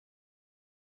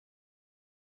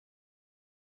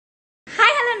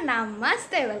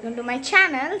నమస్తే welcome to my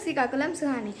channel seekakulam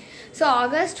Suhani. So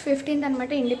August 15th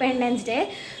అనమాట independence day.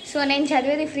 So నేను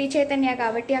చదివేది ఫ్రీ చైతన్య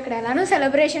కాబట్టి అక్కడ ఎలానో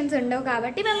సెలబ్రేషన్స్ ఉండవు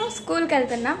కాబట్టి మేము స్కూల్కి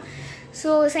వెళ్తున్నాం. సో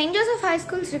St.Joseph హై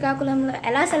స్కూల్ శ్రీకాకుళంలో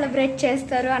ఎలా సెలబ్రేట్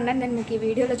చేస్తారు అన్నది నేను మీకు ఈ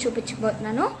వీడియోలో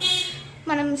చూపించబోతున్నాను.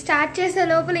 మనం స్టార్ట్ చేసే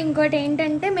లోపల ఇంకోటి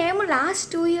ఏంటంటే మేము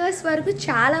లాస్ట్ 2 years వరకు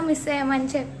చాలా మిస్ అయ్యామని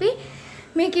చెప్పి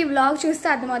మీకు ఈ వ్లాగ్ చూస్తే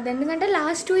అర్థమవుతుంది. ఎందుకంటే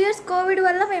లాస్ట్ 2 years కోవిడ్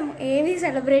వల్ల మేము ఏమీ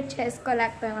సెలబ్రేట్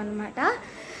చేసుకోలేకపోయాం అనమాట.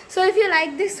 So if you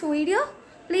like this video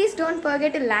please don't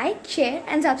forget to like, share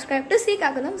and subscribe to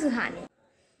seekakulam Suhani.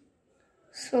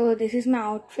 So this is my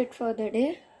outfit for the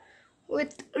day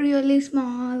with really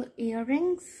small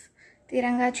earrings,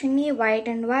 tiranga chunni, white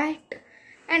and white,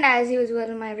 and as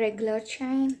usual my regular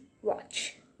chain, watch.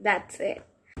 That's it.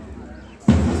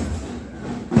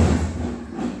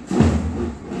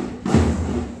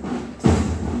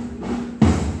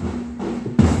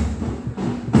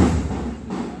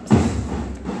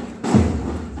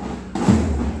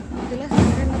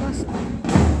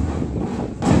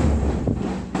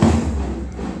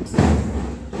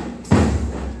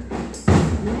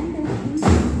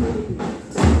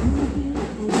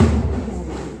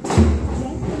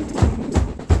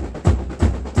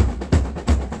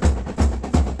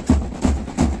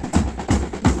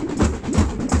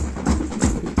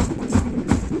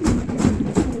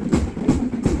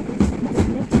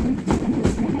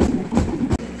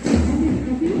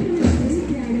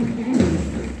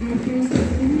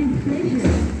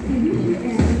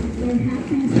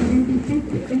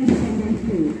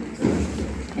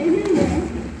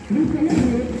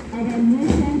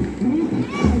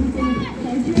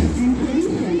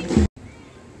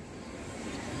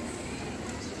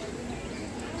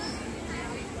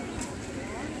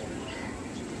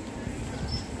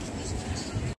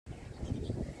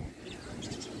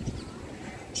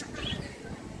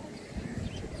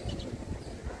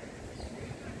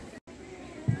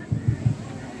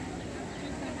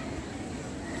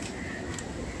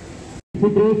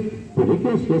 To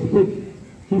request respect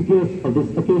chief guest of this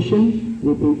occasion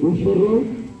with the usual role,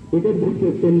 Brigadier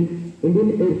Captain, Indian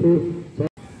Air Force.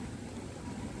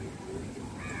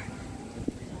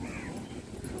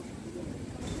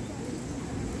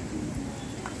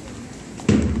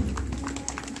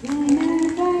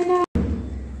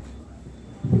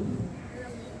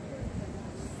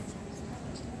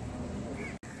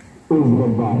 Is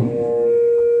by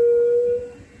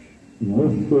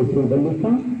Miss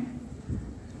Suhani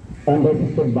and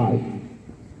assisted by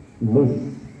Miss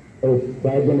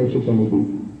St.Joseph.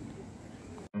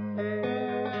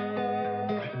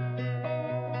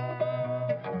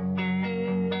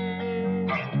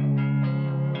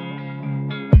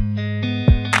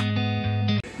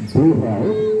 Blue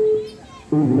House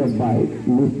is led by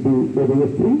Miss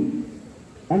St.Joseph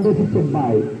and assisted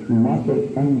by Master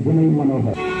Anjanay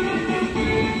Manohar.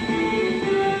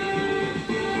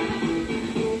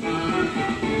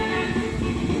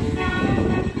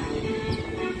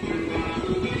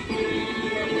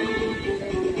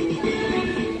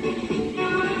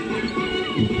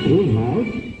 Green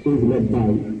House is led by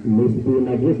Miss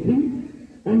Nagesri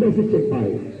and assisted by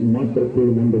Master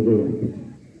Nandagoyan.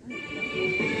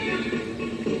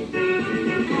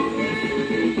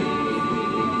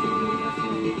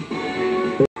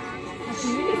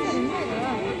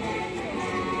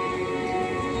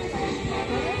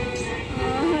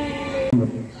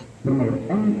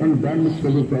 And then Mr.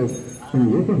 Lucas from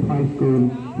St.Joseph High School.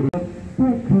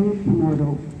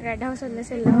 Red house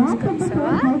వదిలేసి yellow హౌస్కి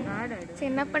వచ్చావా?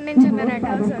 చిన్నప్పటి నుంచి ఉన్న red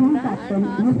house ఉందా?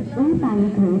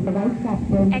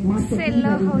 X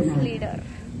yellow house leader.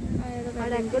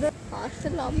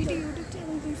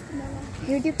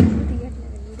 YouTube తీయట్లేదు,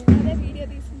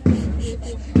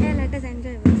 let us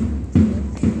enjoy.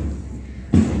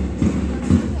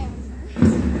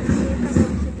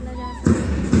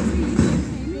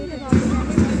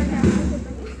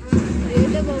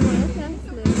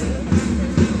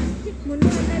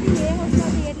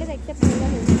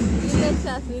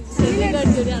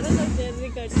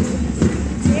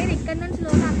 నేను ఇక్కడ నుంచి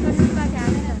లోన అక్కడ నుంచి బాగా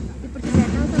క్యామెరా ఇప్పుడు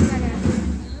రెడ్ హౌస్ ఉందా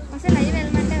అసలు లైవ్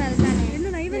వెళ్ళమంటే వెళ్తానే.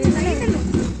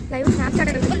 లైవ్ స్నాప్చాట్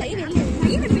చాలా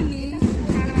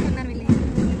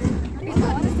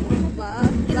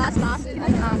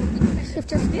మంది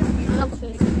షిఫ్ట్ చేసి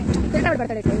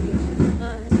పడతాడు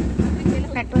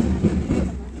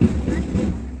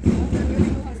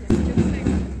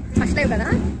ఫస్ట్ లైవ్ కదా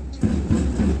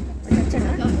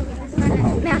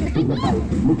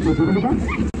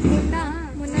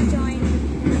మొన్న జాయిన్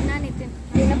మొన్న నితిన్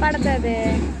వినపడుతుంది.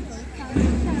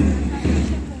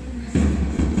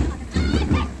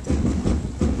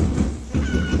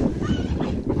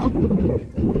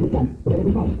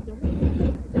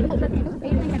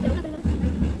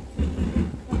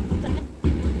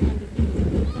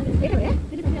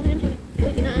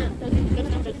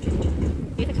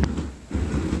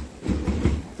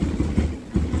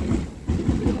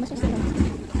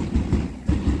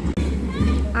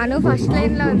 అను ఫస్ట్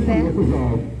లైన్లో ఉంది.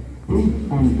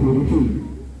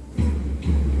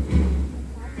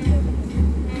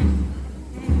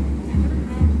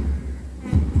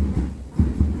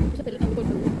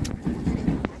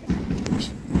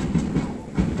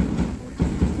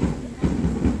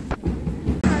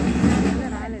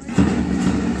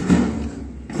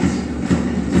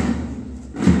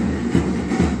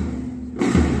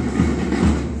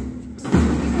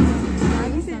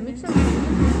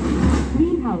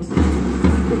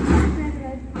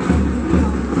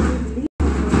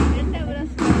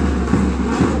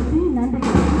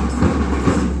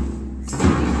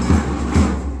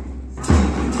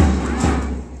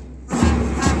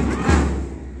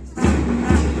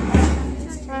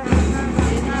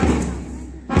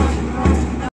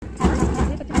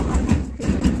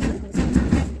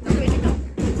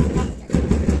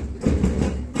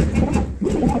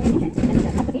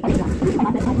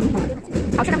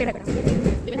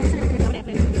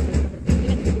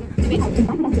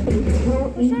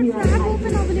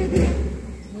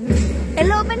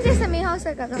 ఎలా ఓపెన్ చేస్తాం? మీ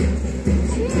హౌసే కదా.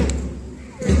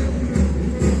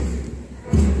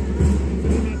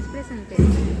 ఎక్స్ప్రెస్ అంటే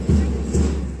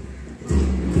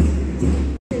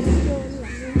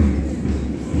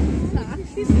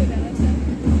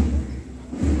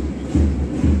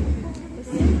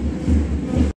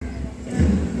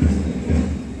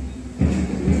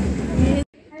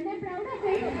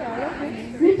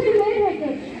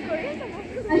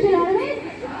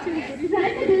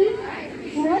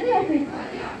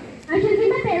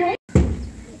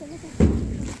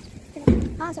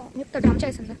చెప్తా డ్రామ్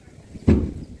చేసిందా.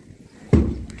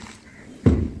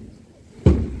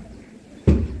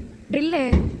 డ్రిల్లే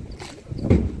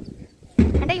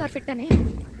అంటే యువర్ ఫిట్ అని.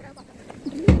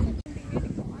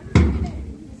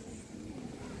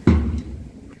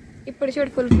 ఇప్పుడు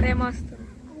చూడు ఫుల్ ప్రేమ వస్తుంది.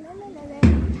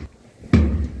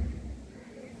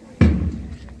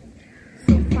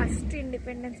 సో ఫస్ట్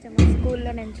ఇండిపెండెన్స్ డే మా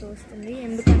స్కూల్లో నేను చూస్తుంది.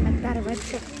 ఎందుకన్నా తర్వాత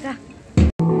చెప్తా.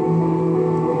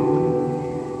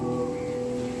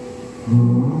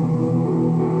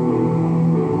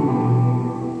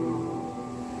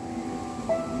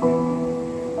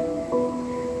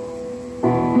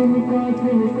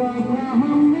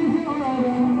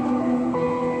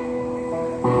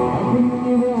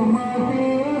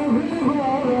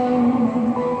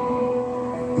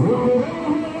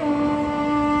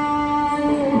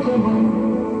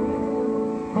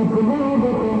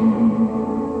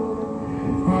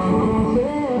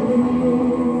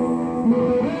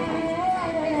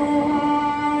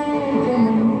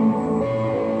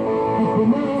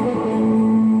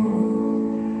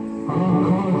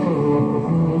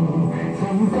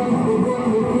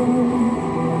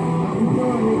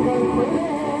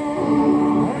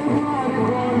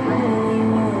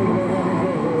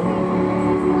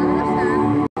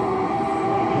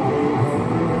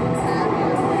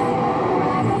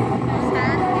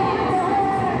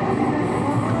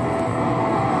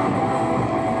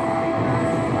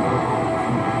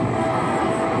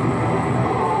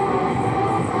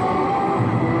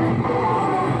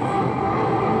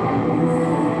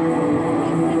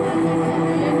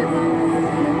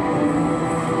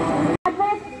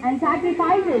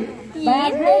 By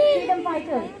our brave freedom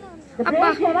fighters, the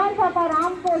brave Jawans of our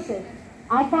armed forces,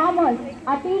 our farmers,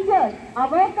 our teachers, our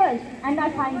workers, and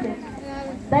our scientists.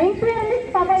 The imperialist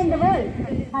power in the world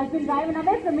has been driven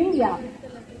away from India.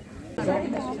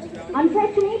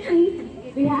 Unfortunately,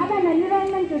 we have an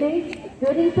environment today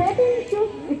during certain issues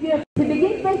which we have to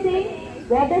begin by saying,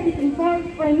 what does it involve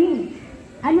for me?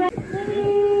 And when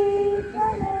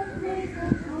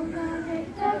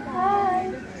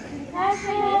as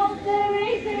we hope the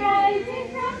rays are rising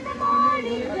from the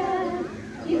morning sun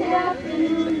in the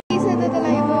afternoon.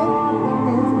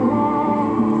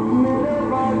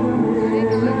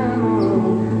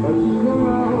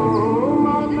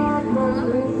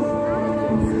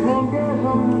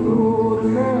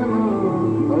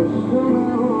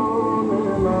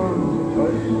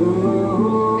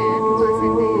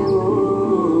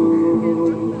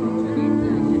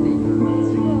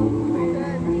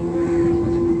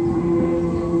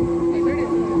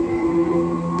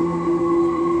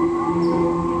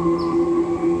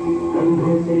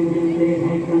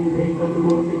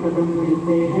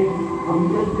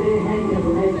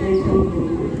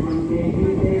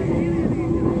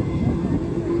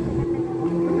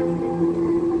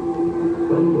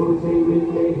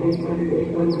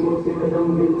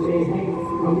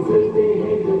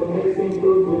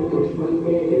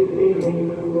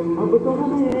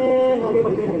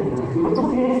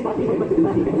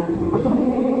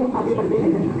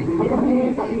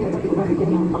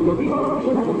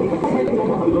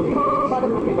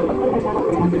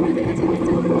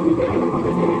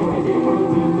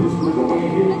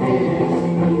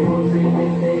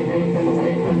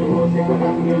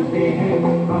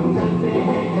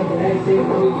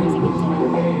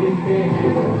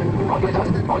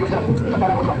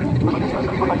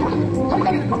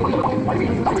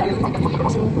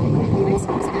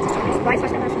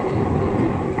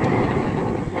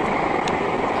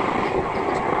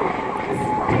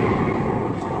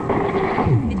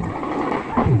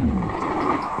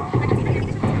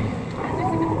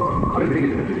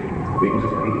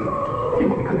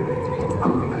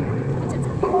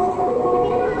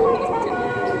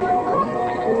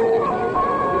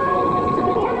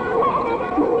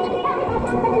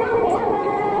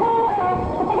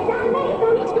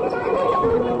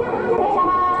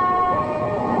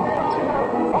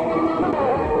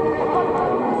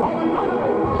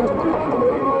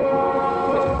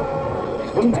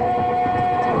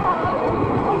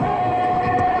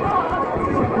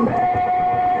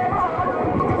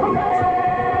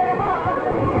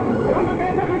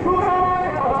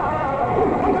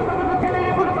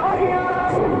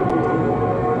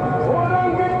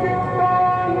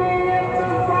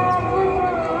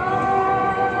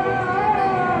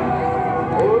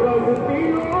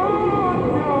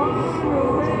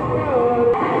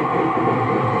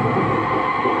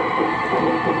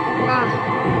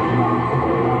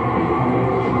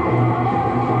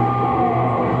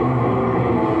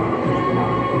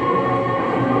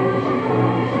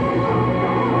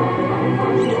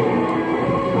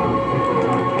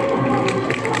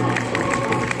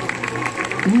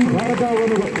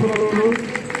 భారతావని వస్తువులను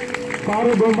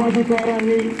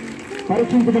సార్వభౌమాధికారాన్ని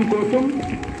పరీక్షించడం కోసం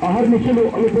అహర్నిశలు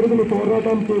అలుపెరుగులు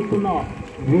పోరాటం చేస్తున్న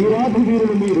వీరాధి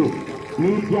వీరులు మీరు.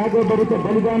 మీ త్యాగభరిత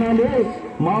బలిదానాలే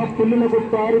మా పిల్లలకు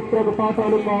చారిత్రక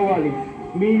పాఠాలు కావాలి.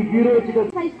 మీ వీరోచిత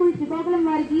హై స్కూల్ శ్రీకాకుళం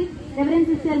వారికి reverend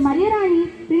sister మరియరాణి,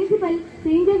 principal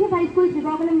Saint Joseph high school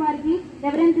Srikakulam వారికి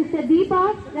రెవరెండ్ సిస్టర్ దీప,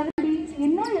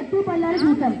 ఎన్నో ఎత్తు పల్లాలు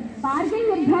చూసాం. కార్గిల్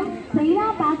యుద్ధం, చైనా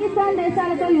పాకిస్తాన్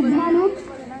దేశాలతో యుద్ధాలు,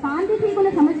 కాంతి చీకుల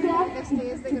సమస్య,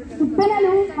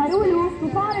 తుప్పలలు, కరువులు,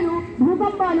 తుఫానులు,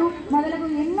 భూకంపాలు మొదలగు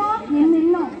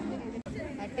ఎన్నెన్నో.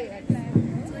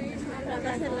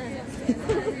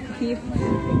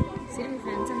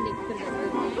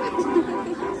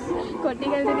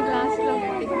 కొట్టికెళ్తుంది క్లాస్ లో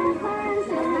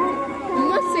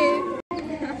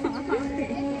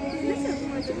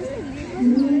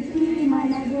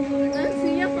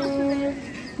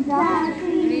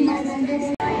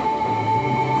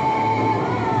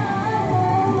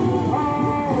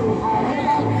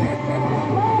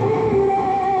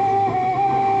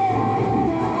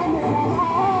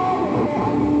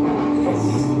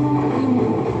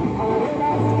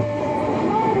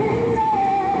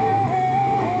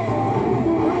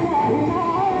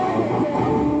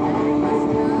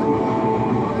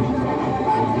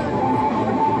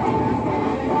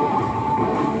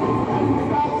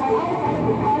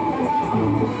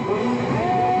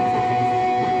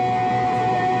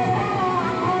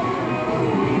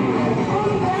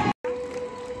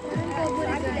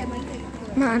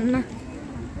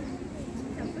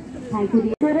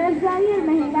बेरोजगारी और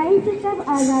महंगाई से कब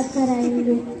आजाद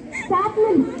कराएंगे?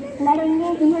 चापलूस लड़ेंगे,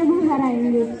 इन्हें भी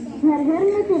हराएंगे, घर घर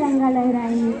में तिरंगा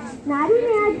लहराएंगे. नारी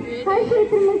ने आज हर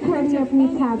क्षेत्र में छोड़ी अपनी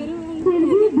छाप. फिर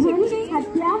भी भ्रूण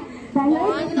हत्या,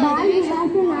 दहेज, बाल विवाह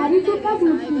से नारी को कब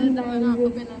मुक्ति दिलाएंगे?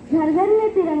 घर घर में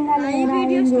तिरंगा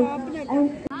लहराएंगे.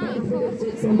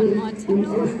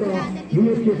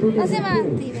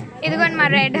 ఇదిగోండి మా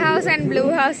red house and blue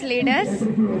house leaders.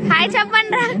 Hi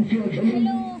చెప్పండి రా.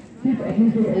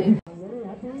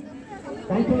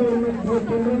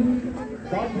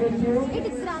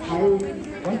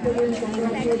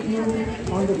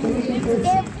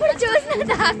 ఎప్పుడు చూసినా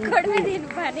దాక్కోవడమే దీని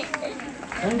పని.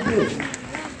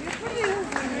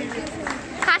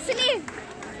 హసిని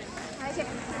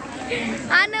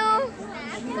అను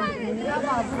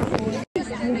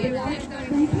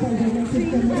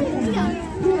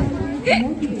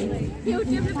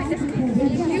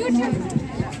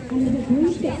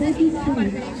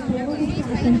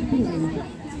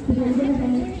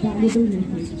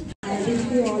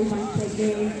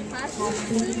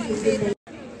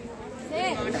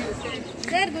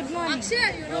Sir, good morning. Akshay,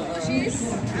 you know who she is?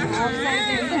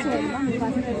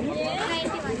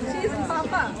 She's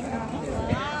Papa.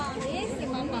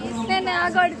 Nena,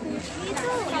 God.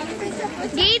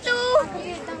 Geetu.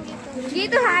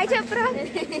 Geetu, hi, Chapra.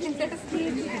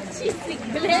 She's sick.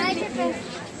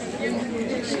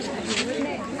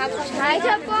 Hi,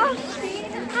 Chapra.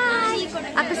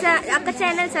 అక్క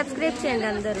ఛానల్ సబ్స్క్రైబ్ చేయండి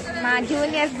అందరూ. మా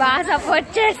జూనియర్స్ బాగా సపోర్ట్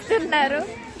చేస్తున్నారు.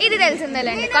 ఇది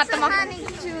తెలిసిందేలేండి కొత్త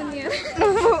జూనియర్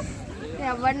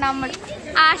ఎవరు నమ్మడు.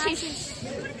 Ashish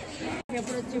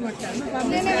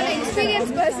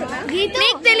experience person.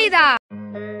 నీకు తెలీదా?